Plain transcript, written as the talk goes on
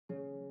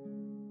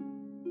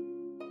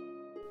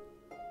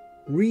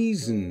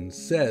Reason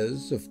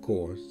says, of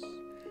course,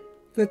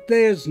 that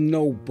there's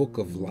no book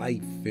of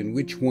life in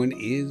which one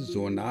is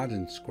or not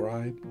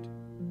inscribed.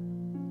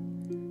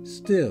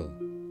 Still,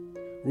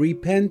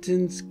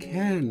 repentance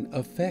can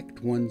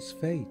affect one's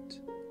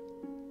fate.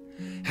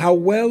 How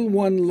well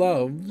one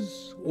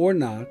loves or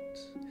not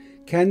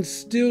can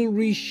still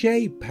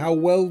reshape how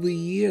well the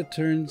year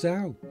turns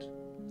out.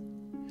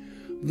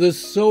 The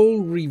soul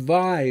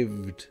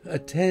revived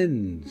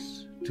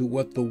attends to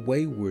what the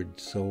wayward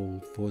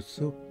soul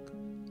forsook.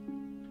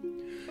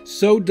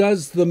 So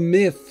does the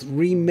myth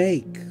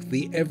remake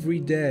the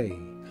everyday,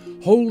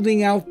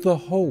 holding out the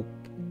hope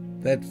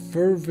that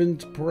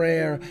fervent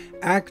prayer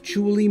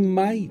actually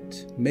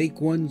might make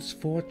one's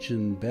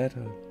fortune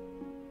better.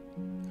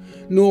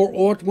 Nor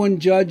ought one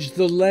judge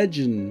the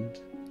legend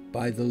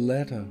by the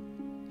letter,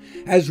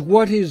 as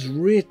what is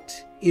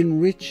writ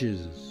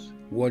enriches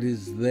what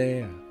is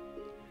there,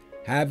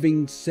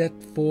 having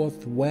set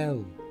forth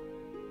well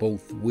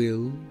both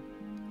will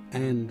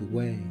and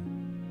way.